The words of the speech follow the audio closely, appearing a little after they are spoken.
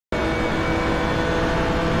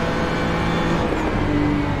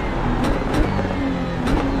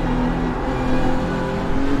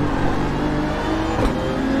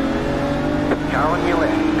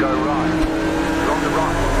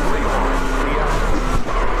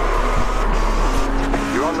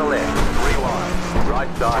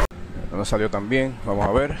no salió tan bien. Vamos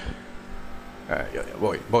a ver.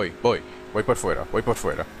 Voy por fuera. Voy por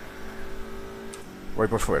fuera.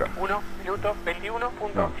 1 minuto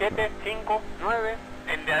 21.759.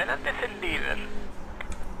 El de adelante es el líder.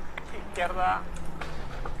 Izquierda.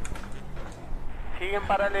 Sigue en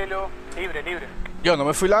paralelo. Libre. Yo no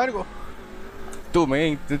me fui largo. Tú me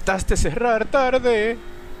intentaste cerrar tarde.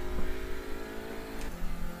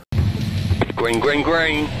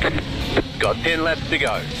 Green. Got 10 laps to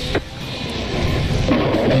go.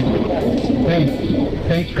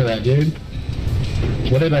 Thanks for that, dude.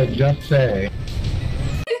 What did I just say?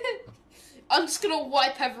 I'm just gonna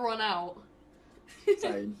wipe everyone out.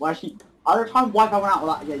 Same. Well, actually, I don't try and wipe everyone out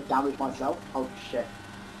without getting damage myself. Oh shit.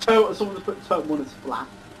 Someone just put turn 1 as flat.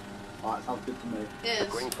 Alright, sounds good to me. It is.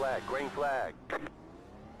 Green flag.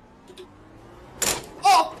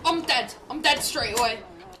 Oh, I'm dead straight away.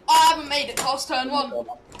 I haven't made it past turn 1.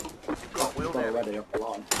 Got wheel damage. Already off the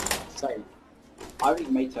line. Same. I haven't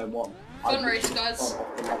even made turn 1. Fun race, guys.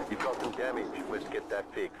 You've got some damage. Let's get that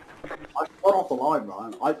fixed. I got off the line,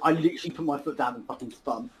 Ryan. I literally put my foot down and fucking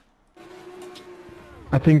spun.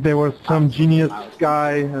 I think there was some genius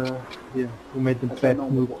guy who made the best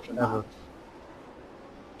move ever.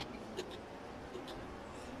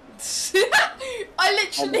 I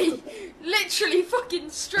literally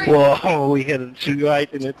fucking straight. Whoa, we had a 2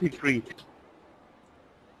 right and a 2-3.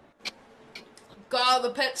 Got out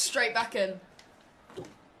of the pit, straight back in.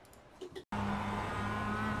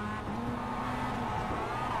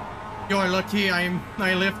 You're lucky I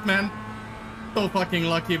lift, man. So fucking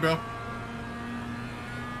lucky, bro.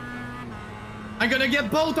 I'm gonna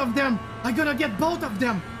get both of them!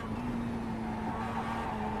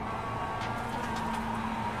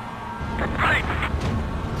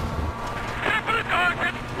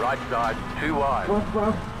 Right side, 2 wide. Whoa.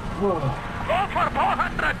 Go for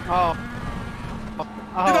 400! Oh.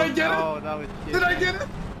 Did I get it? That was shit. Did I get it?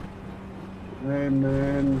 Hey,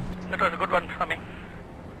 man. That was a good one for me.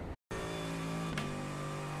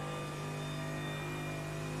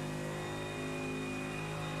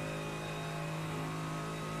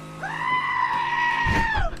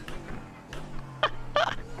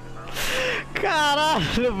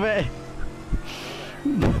 Caralho, velho.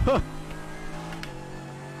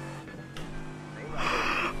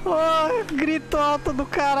 Oh, grito alto do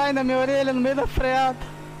caralho na minha orelha, no meio da freada.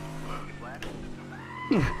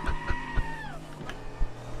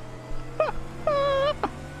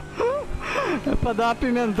 É pra dar uma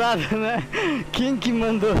pimentada, né? Quem que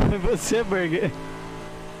mandou? Foi você, Burger?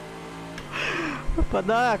 Pra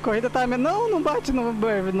dar... A corrida tá meio... Não bate no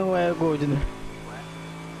Burger, no Gold, né?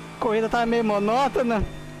 A corrida tá meio monótona.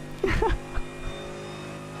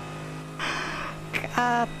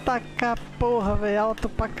 Ataca porra, velho, alto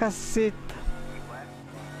pra caceta.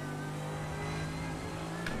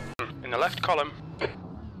 In the left column.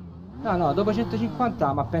 No, dopo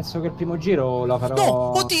 150, ma penso che il primo giro lo farò...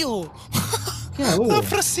 No, oddio! Che è? La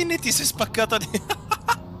Frassinetti si è spaccata dentro.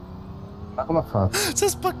 Ma come ha fatto? Si è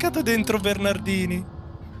spaccata dentro Bernardini.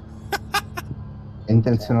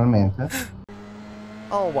 Intenzionalmente?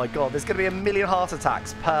 Oh my god, there's going to be a million heart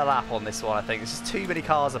attacks per lap on this one, I think. There's just too many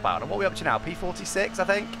cars about. And what are we up to now? P46, I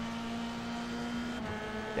think?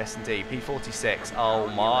 Yes, indeed. P46. Oh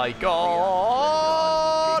my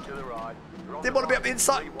god! Didn't want to be up the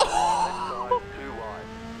inside. Oh!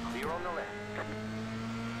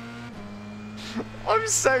 I'm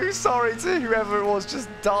so sorry to whoever it was just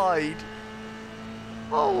died.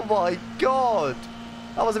 Oh my god!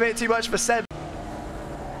 That was a bit too much for Seb.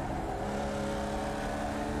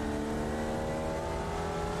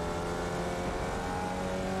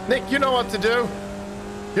 Nick, you know what to do.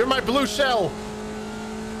 You're my blue shell.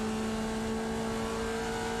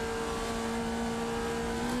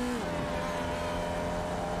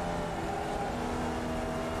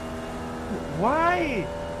 Why?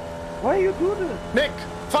 Why you do this? Nick,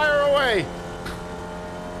 fire away.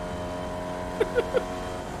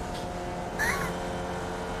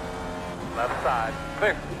 Left side,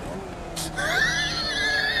 clear.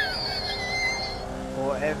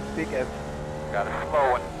 Oh, F, big F. Got a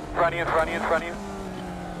slow one. Front of you.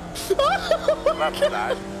 Left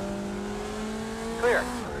side. Clear.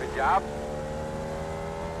 Good job.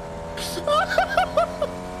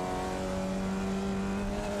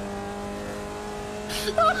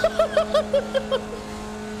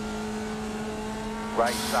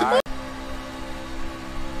 Right side.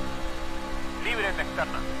 Libre en la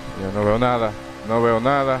externa. Yo no veo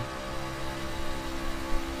nada.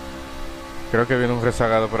 Creo que viene un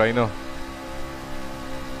rezagado por ahí, ¿no?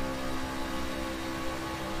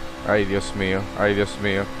 Ay, Dios mío. Ay, Dios.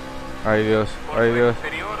 Exterior,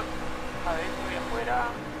 adentro y afuera.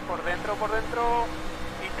 Por dentro.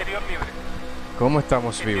 Interior libre. ¿Cómo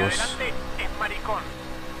estamos El de vivos? adelante es maricón.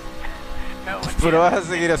 No, Pero vas a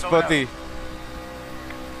seguir a Spotty.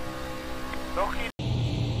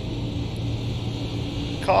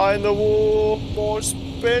 Car in the wall, more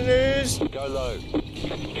spinners. Go low.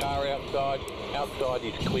 Car outside. Outside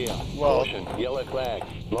is clear. Well. Caution. Yellow flag.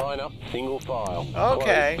 Line up. Single file.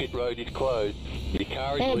 Okay. Closed. Pit road is closed. Your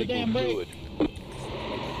car is leaking fluid.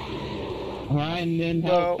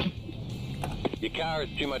 No. Your car has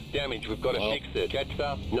too much damage. We've got to fix it.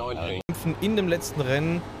 Jetstar 19. In dem letzten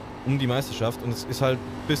Rennen um die Meisterschaft und es ist halt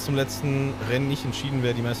bis zum letzten Rennen nicht entschieden,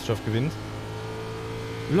 wer die Meisterschaft gewinnt.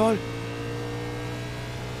 LOL.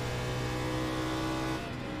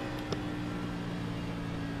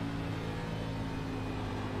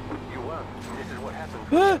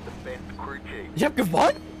 Ich hab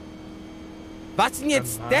gewonnen? Was denn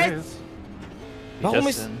jetzt das?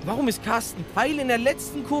 Warum ist Carsten Pfeil in der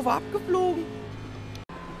letzten Kurve abgeflogen?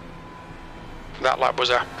 That lap was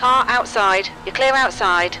a... Car outside. You're clear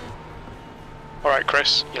outside. Alright,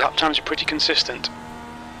 Chris. Your lap times are pretty consistent.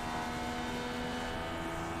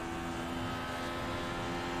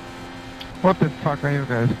 What the fuck are you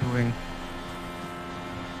guys doing?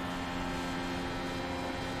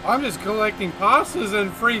 I'm just collecting passes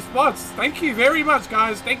and free spots. Thank you very much,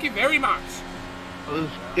 guys. Thank you very much.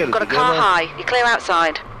 Got a car high. You're clear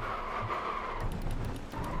outside.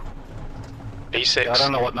 B6. I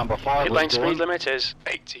don't know what number 5 Pit was lane doing. speed limit is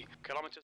 80 kilometers.